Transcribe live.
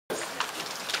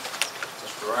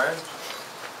Mr. Rhynes?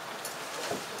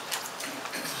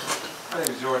 My name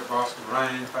is George Boston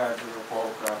Rhynes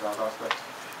VBOE, Valdosta.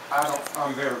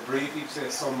 I'm very brief. You've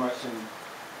said so much, and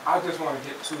I just want to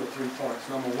hit 2 or 3 points.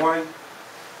 Number one,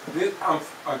 I'm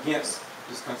against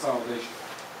this consolidation.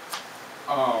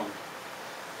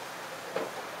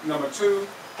 Number two,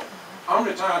 I'm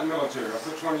retired military. I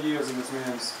put 20 years in this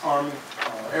man's Army,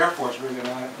 Air Force really, and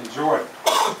I enjoyed it.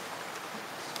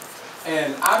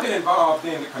 And I've been involved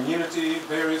in the community,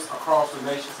 various across the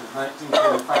nation since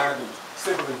 1945 in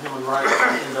civil and human rights,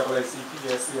 NAACP,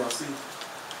 SCLC,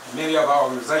 and many other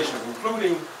organizations,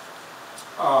 including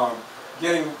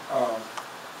getting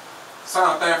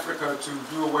South Africa to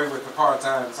do away with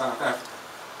apartheid in South Africa.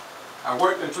 I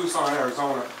worked in Tucson,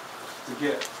 Arizona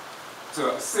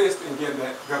to assist in getting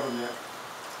that government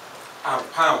out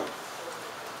of power.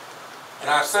 And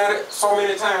I've said it so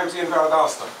many times here in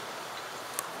Valdosta.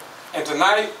 And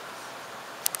tonight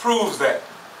proves that.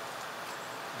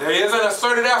 There is an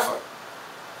asserted effort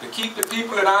to keep the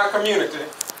people in our community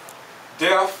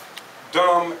deaf,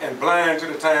 dumb, and blind to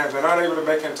the times and unable to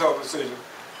make intelligent decisions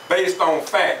based on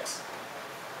facts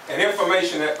and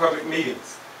information at public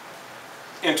meetings.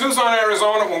 In Tucson,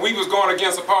 Arizona, when we was going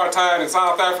against apartheid in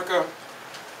South Africa,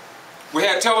 we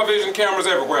had television cameras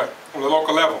everywhere on the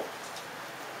local level.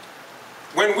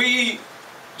 When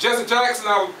Jesse Jackson,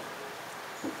 I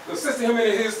assisted him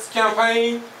in his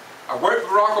campaign, I worked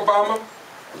with Barack Obama.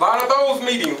 A lot of those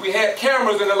meetings, we had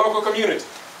cameras in the local community.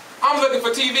 I'm looking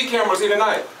for TV cameras here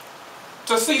tonight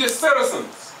to see the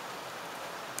citizens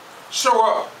show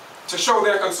up, to show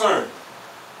their concern.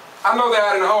 I know they're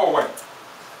out in the hallway.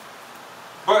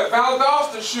 But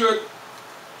Valdosta should,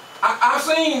 I've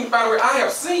seen, by the way, I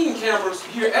have seen cameras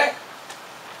here at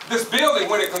this building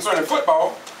when it concerning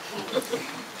football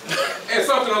and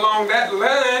something along that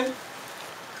line.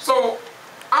 So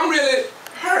I'm really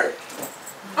hurt.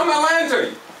 I'm not lying to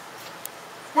you.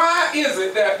 Why is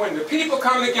it that when the people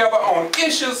come together on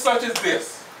issues such as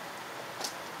this,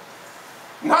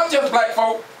 not just black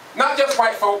folk, not just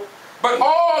white folk, but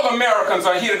all Americans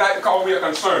are here tonight because we are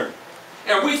concerned.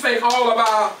 And we think all of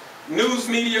our news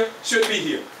media should be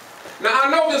here. Now I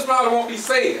know this probably won't be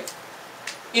said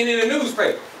in any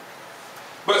newspaper,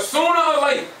 but sooner or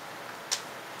later,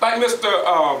 like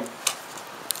Mr.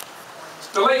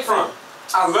 Lakefront,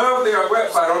 I love their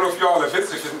website. I don't know if you all have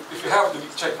visited. If you haven't, you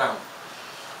can check it out.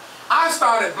 I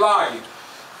started blogging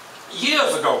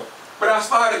years ago, but I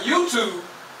started YouTube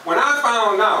when I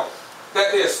found out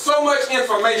that there's so much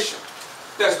information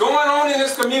that's going on in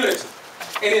this community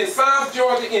and in South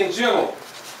Georgia in general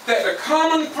that the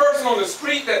common person on the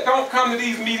street that don't come to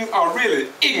these meetings are really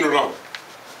ignorant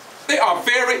of. They are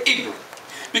very ignorant.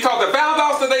 Because the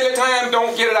Valdosta Daily Times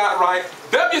don't get it out right,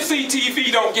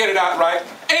 WCTV don't get it out right,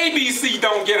 ABC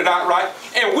don't get it out right,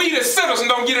 and we the citizens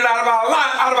don't get it out of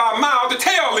our mouth to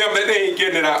tell them that they ain't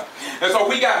getting it out. And so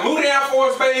we got Moody Air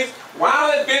Force Base,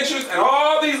 Wild Adventures, and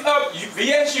all these other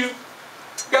VSU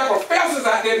got professors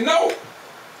out there know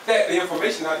that the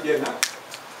information not getting out.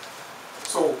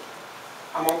 So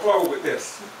I'm gonna close with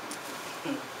this.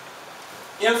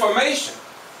 Information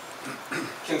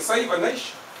can save a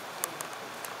nation,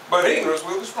 but ignorance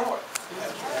will destroy it.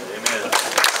 Amen.